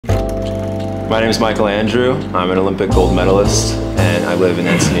My name is Michael Andrew. I'm an Olympic gold medalist and I live in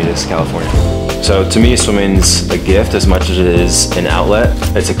Encinitas, California. So to me, swimming's a gift as much as it is an outlet.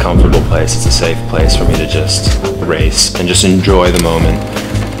 It's a comfortable place, it's a safe place for me to just race and just enjoy the moment.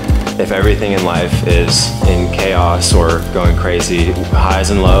 If everything in life is in chaos or going crazy, highs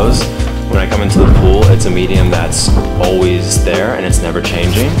and lows, when I come into the pool, it's a medium that's always there and it's never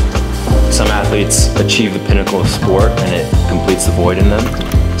changing. Some athletes achieve the pinnacle of sport and it completes the void in them.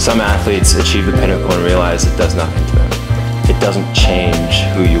 Some athletes achieve the pinnacle and realize it does nothing to them. It doesn't change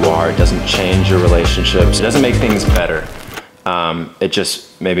who you are, it doesn't change your relationships, it doesn't make things better. It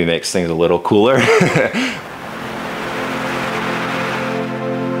just maybe makes things a little cooler.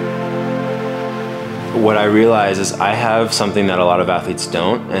 What I realize is I have something that a lot of athletes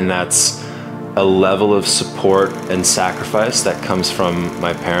don't, and that's a level of support and sacrifice that comes from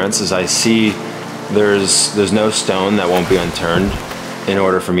my parents. As I see there's no stone that won't be unturned in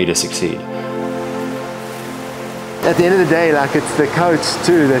order for me to succeed. At the end of the day, like, it's the coach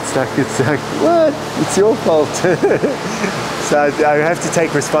too that's like, it's like, what? It's your fault. So I have to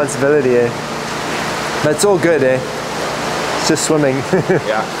take responsibility, eh? But it's all good, eh? It's just swimming.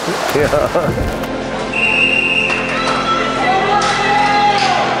 Yeah. Yeah.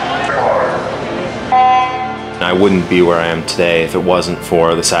 I wouldn't be where I am today if it wasn't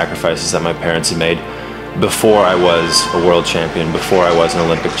for the sacrifices that my parents had made before I was a world champion, before I was an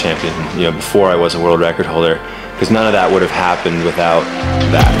Olympic champion, you know, before I was a world record holder, because none of that would have happened without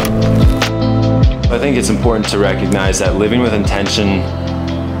that. I think it's important to recognize that living with intention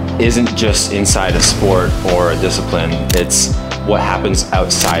isn't just inside a sport or a discipline, it's what happens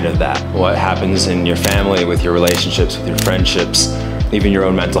outside of that, what happens in your family, with your relationships, with your friendships, even your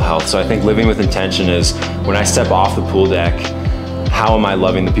own mental health. So I think living with intention is when I step off the pool deck, how am I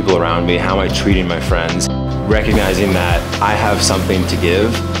loving the people around me? How am I treating my friends? Recognizing that I have something to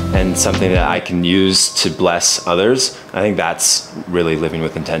give and something that I can use to bless others. I think that's really living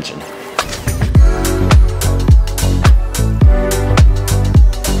with intention.